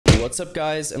What's up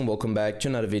guys, and welcome back to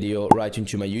another video right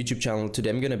into my YouTube channel.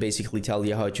 Today I'm gonna basically tell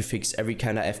you how to fix every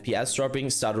kind of FPS dropping,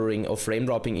 stuttering or frame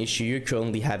dropping issue you're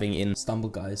currently having in Stumble,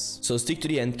 guys. So stick to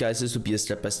the end, guys. This will be a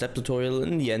step-by-step tutorial.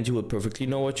 In the end you will perfectly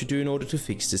know what to do in order to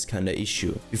fix this kind of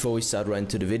issue. Before we start right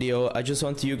into the video, I just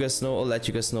want to let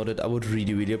you guys know that I would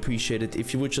really appreciate it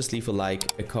if you would just leave a like,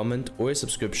 a comment or a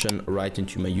subscription right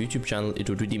into my YouTube channel. It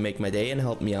would really make my day and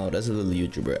help me out as a little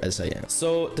YouTuber as I am.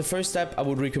 So the first step I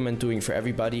would recommend doing for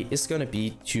everybody is gonna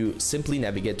be to simply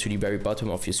navigate to the very bottom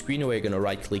of your screen, where you're gonna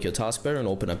right click your taskbar and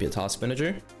open up your task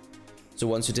manager. So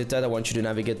once you did that, I want you to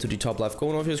navigate to the top left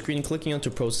corner of your screen, clicking onto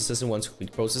processes, and once you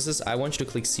click processes, I want you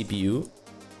to click CPU.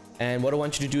 And what I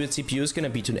want you to do with CPU is going to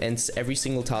be to end every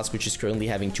single task which is currently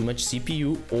having too much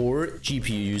CPU or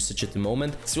GPU usage at the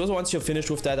moment. So once you're finished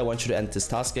with that, I want you to end this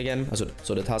task again,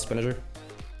 so the task manager.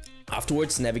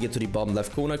 Afterwards, navigate to the bottom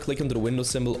left corner, click on the Windows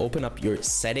symbol, open up your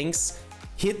settings,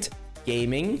 hit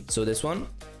gaming, so this one.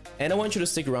 And I want you to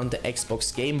stick around the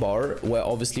Xbox game bar, where I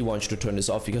obviously want you to turn this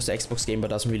off because the Xbox game bar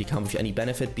doesn't really come with any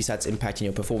benefit besides impacting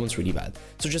your performance really bad.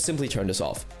 So just simply turn this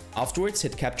off. Afterwards,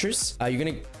 hit captures. You're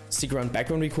gonna stick around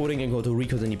background recording and go to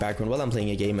record in the background while I'm playing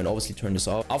a game, and obviously turn this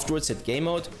off. Afterwards, hit game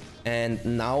mode. And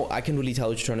now I can really tell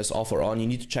you to turn this off or on. You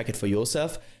need to check it for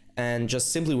yourself. And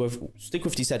just simply stick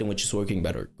with the setting which is working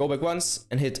better. Go back once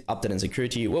and hit update and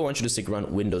security, where I want you to stick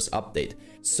around Windows update.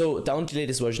 So download the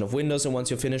latest version of Windows, and once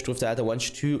you're finished with that, I want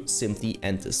you to simply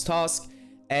end this task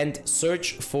and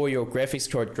search for your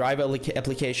graphics card driver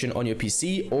application on your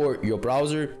PC or your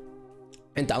browser,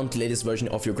 and download the latest version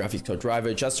of your graphics card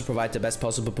driver just to provide the best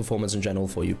possible performance in general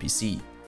for your PC.